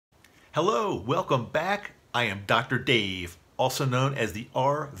Hello, welcome back. I am Dr. Dave, also known as the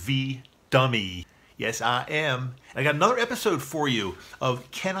RV Dummy. Yes, I am. I got another episode for you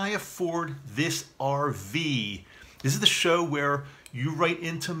of Can I Afford This RV? This is the show where you write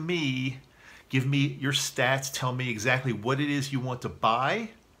into me, give me your stats, tell me exactly what it is you want to buy,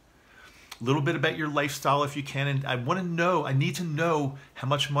 a little bit about your lifestyle if you can, and I need to know how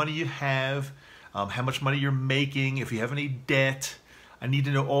much money you have, how much money you're making, if you have any debt. I need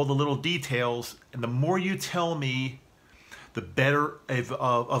to know all the little details, and the more you tell me, the better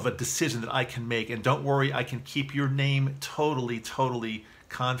of a decision that I can make. And don't worry, I can keep your name totally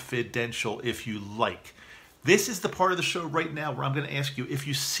confidential if you like. This is the part of the show right now where I'm going to ask you if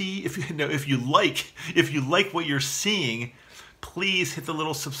you like what you're seeing, please hit the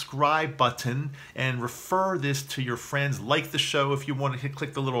little subscribe button and refer this to your friends. Like the show if you want to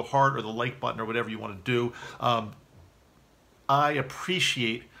click the little heart or the like button or whatever you want to do. I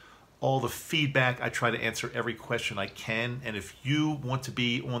appreciate all the feedback. I try to answer every question I can. And if you want to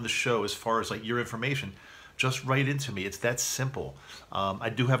be on the show as far as like your information, just write into me. It's that simple. I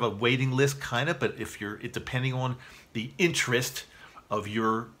do have a waiting list kind of, but depending on the interest of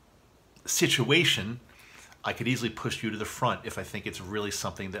your situation, I could easily push you to the front if I think it's really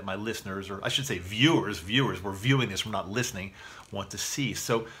something that my listeners, or I should say viewers, we're viewing this, we're not listening, want to see.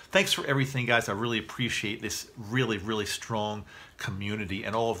 So thanks for everything, guys. I really appreciate this really strong community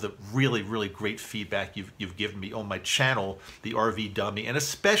and all of the really great feedback you've given me on my channel, the RV Dummy, and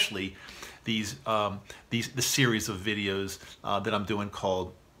especially the series of videos that I'm doing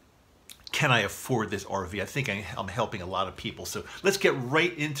called Can I Afford This RV? I think I'm helping a lot of people. So let's get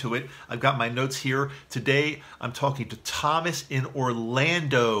right into it. I've got my notes here. Today, I'm talking to Thomas in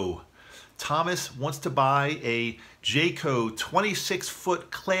Orlando. Thomas wants to buy a Jayco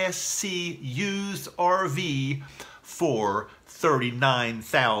 26-foot Class C used RV for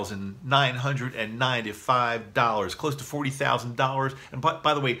 $39,995, close to $40,000. And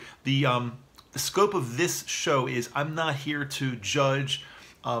by the way, the scope of this show is I'm not here to judge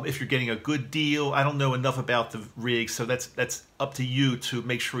if you're getting a good deal. I don't know enough about the rig, so that's up to you to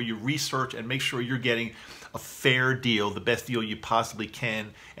make sure you research and make sure you're getting a fair deal, the best deal you possibly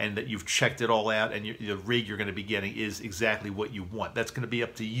can, and that you've checked it all out and the rig you're going to be getting is exactly what you want. That's going to be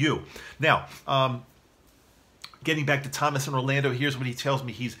up to you. Now, getting back to Thomas in Orlando, here's what he tells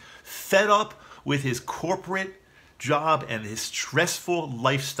me. He's fed up with his corporate job and his stressful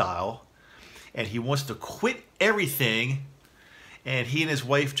lifestyle, and he wants to quit everything, and he and his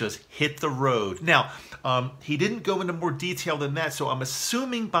wife just hit the road. Now, he didn't go into more detail than that, so I'm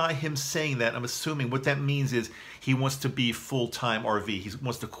assuming by him saying that, what that means is he wants to be full-time RV. He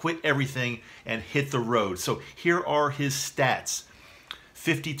wants to quit everything and hit the road. So here are his stats.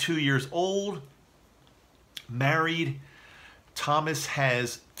 52 years old, married. Thomas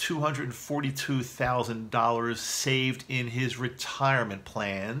has $242,000 saved in his retirement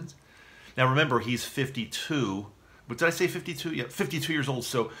plans. Now remember, he's 52. But did I say 52? Yeah, 52 years old.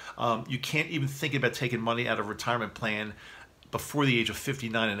 So you can't even think about taking money out of a retirement plan before the age of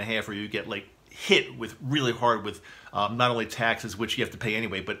 59 and a half, or you get like hit with really hard with not only taxes, which you have to pay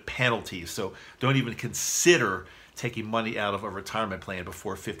anyway, but penalties. So don't even consider taking money out of a retirement plan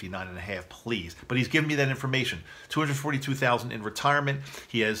before 59 and a half, please. But he's given me that information. $242,000 in retirement.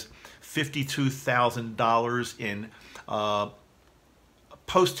 He has $52,000 in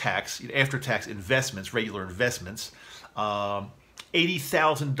post-tax, after-tax investments, regular investments.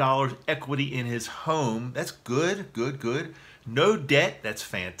 $80,000 equity in his home. That's good. No debt. That's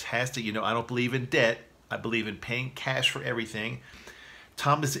fantastic. You know, I don't believe in debt. I believe in paying cash for everything.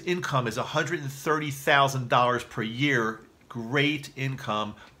 Thomas' income is $130,000 per year. Great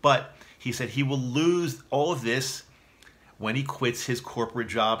income. But he said he will lose all of this when he quits his corporate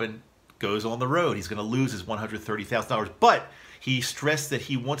job and goes on the road. He's going to lose his $130,000. But he stressed that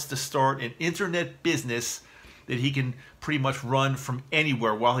he wants to start an internet business that he can pretty much run from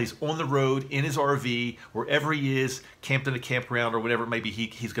anywhere while he's on the road, in his RV, wherever he is, camped in a campground or whatever it may be.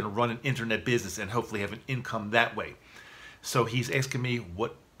 He's going to run an internet business and hopefully have an income that way. So he's asking me,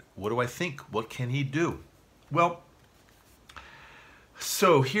 what do I think? What can he do? Well,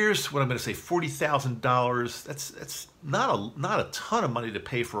 so here's what I'm going to say. $40,000. That's not a ton of money to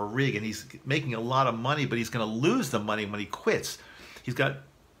pay for a rig, and he's making a lot of money, but he's going to lose the money when he quits. He's got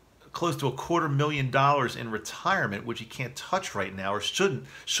close to $250,000 in retirement, which he can't touch right now, or shouldn't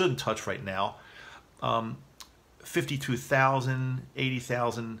touch right now. $52,000,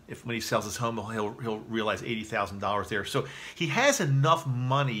 $80,000. If when he sells his home, he'll realize $80,000 there. So he has enough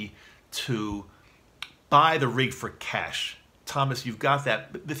money to buy the rig for cash. Thomas, you've got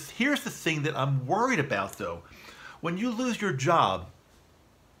that. But here's the thing that I'm worried about, though. When you lose your job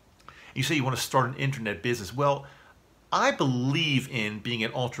You say you want to start an internet business. Well, I believe in being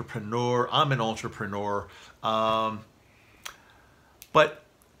an entrepreneur. I'm an entrepreneur. But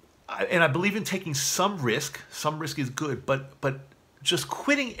I believe in taking some risk. Some risk is good, but just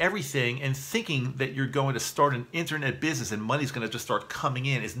quitting everything and thinking that you're going to start an internet business and money's going to just start coming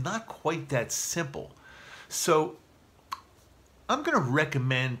in is not quite that simple. So I'm going to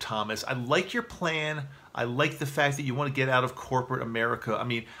recommend, Thomas, I like your plan. I like the fact that you want to get out of corporate America. I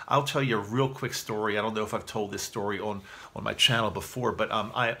mean, I'll tell you a real quick story. I don't know if I've told this story on my channel before, but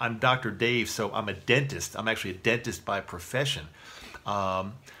I'm Dr. Dave, so I'm a dentist. I'm actually a dentist by profession.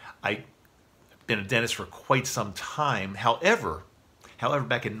 I've been a dentist for quite some time. However,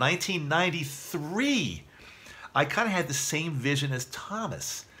 back in 1993, I kind of had the same vision as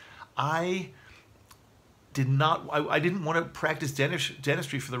Thomas. I didn't want to practice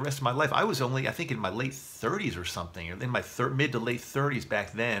dentistry for the rest of my life. I was only, I think, in my late 30s or something, or in my mid to late 30s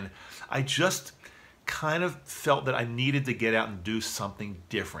back then. I just kind of felt that I needed to get out and do something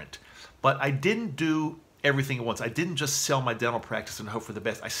different. But I didn't do everything at once. I didn't just sell my dental practice and hope for the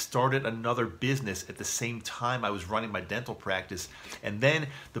best. I started another business at the same time I was running my dental practice. And then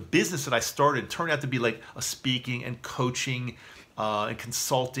the business that I started turned out to be like a speaking and coaching and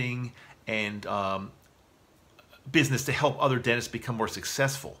consulting and business to help other dentists become more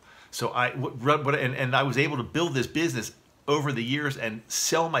successful. So I was able to build this business over the years and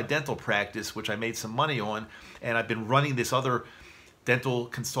sell my dental practice, which I made some money on. And I've been running this other dental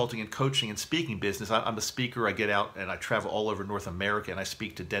consulting and coaching and speaking business. I'm a speaker. I get out and I travel all over North America and I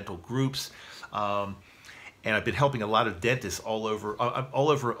speak to dental groups. And I've been helping a lot of dentists all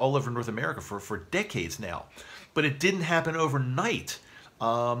over North America for decades now. But it didn't happen overnight.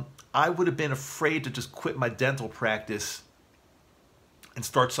 I would have been afraid to just quit my dental practice and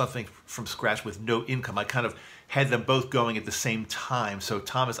start something from scratch with no income. I kind of had them both going at the same time. So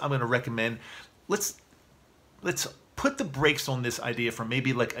Thomas, I'm going to recommend, let's put the brakes on this idea for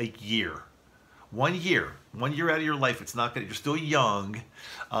maybe like a year. 1 year out of your life. It's not gonna, you're still young.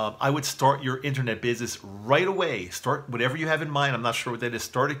 I would start your internet business right away. Start whatever you have in mind. I'm not sure what that is.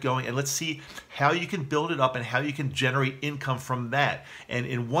 Start it going and let's see how you can build it up and how you can generate income from that. And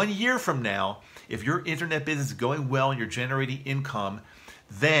in 1 year from now, if your internet business is going well and you're generating income,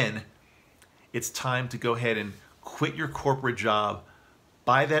 then it's time to go ahead and quit your corporate job,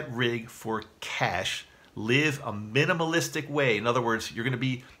 buy that rig for cash, live a minimalistic way. In other words, you're going to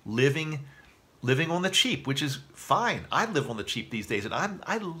be living on the cheap, which is fine. I live on the cheap these days, and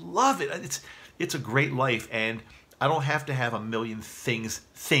I love it. It's a great life, and I don't have to have a million things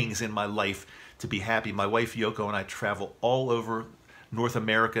in my life to be happy. My wife Yoko and I travel all over North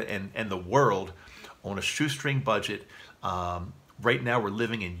America and the world on a shoestring budget. Right now we're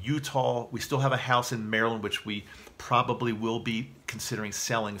living in Utah. We still have a house in Maryland, which we probably will be considering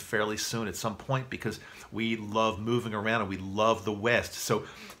selling fairly soon at some point because we love moving around and we love the West. So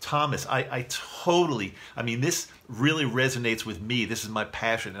Thomas, I mean, this really resonates with me. This is my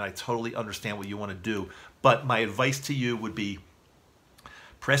passion and I totally understand what you want to do. But my advice to you would be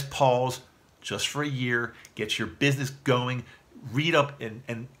press pause just for a year, get your business going, read up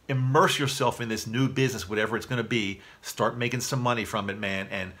and immerse yourself in this new business, whatever it's going to be. Start making some money from it, man,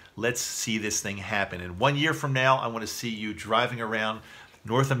 and let's see this thing happen. And 1 year from now, I want to see you driving around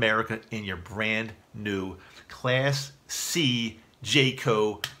North America in your brand new Class C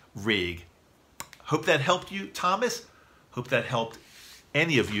Jayco rig. Hope that helped you, Thomas. Hope that helped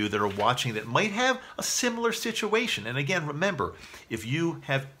any of you that are watching that might have a similar situation. And again, remember, if you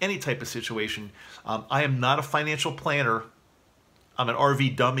have any type of situation, I am not a financial planner. I'm an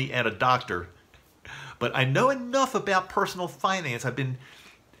RV dummy and a doctor, but I know enough about personal finance. I've been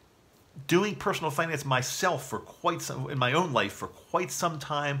doing personal finance myself for quite some, in my own life for quite some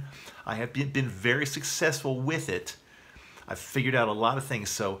time. I have been very successful with it. I've figured out a lot of things,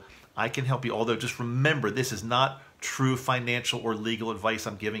 so I can help you. Although just remember, this is not true financial or legal advice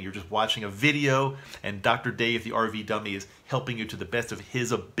I'm giving. You're just watching a video, and Dr. Dave, the RV dummy, is helping you to the best of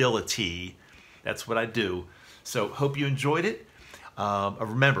his ability. That's what I do. So hope you enjoyed it.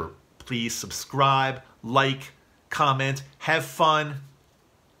 Remember, please subscribe, like, comment, have fun.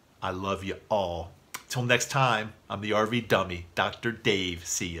 I love you all. Till next time, I'm the RV dummy, Dr. Dave.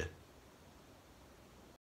 See ya.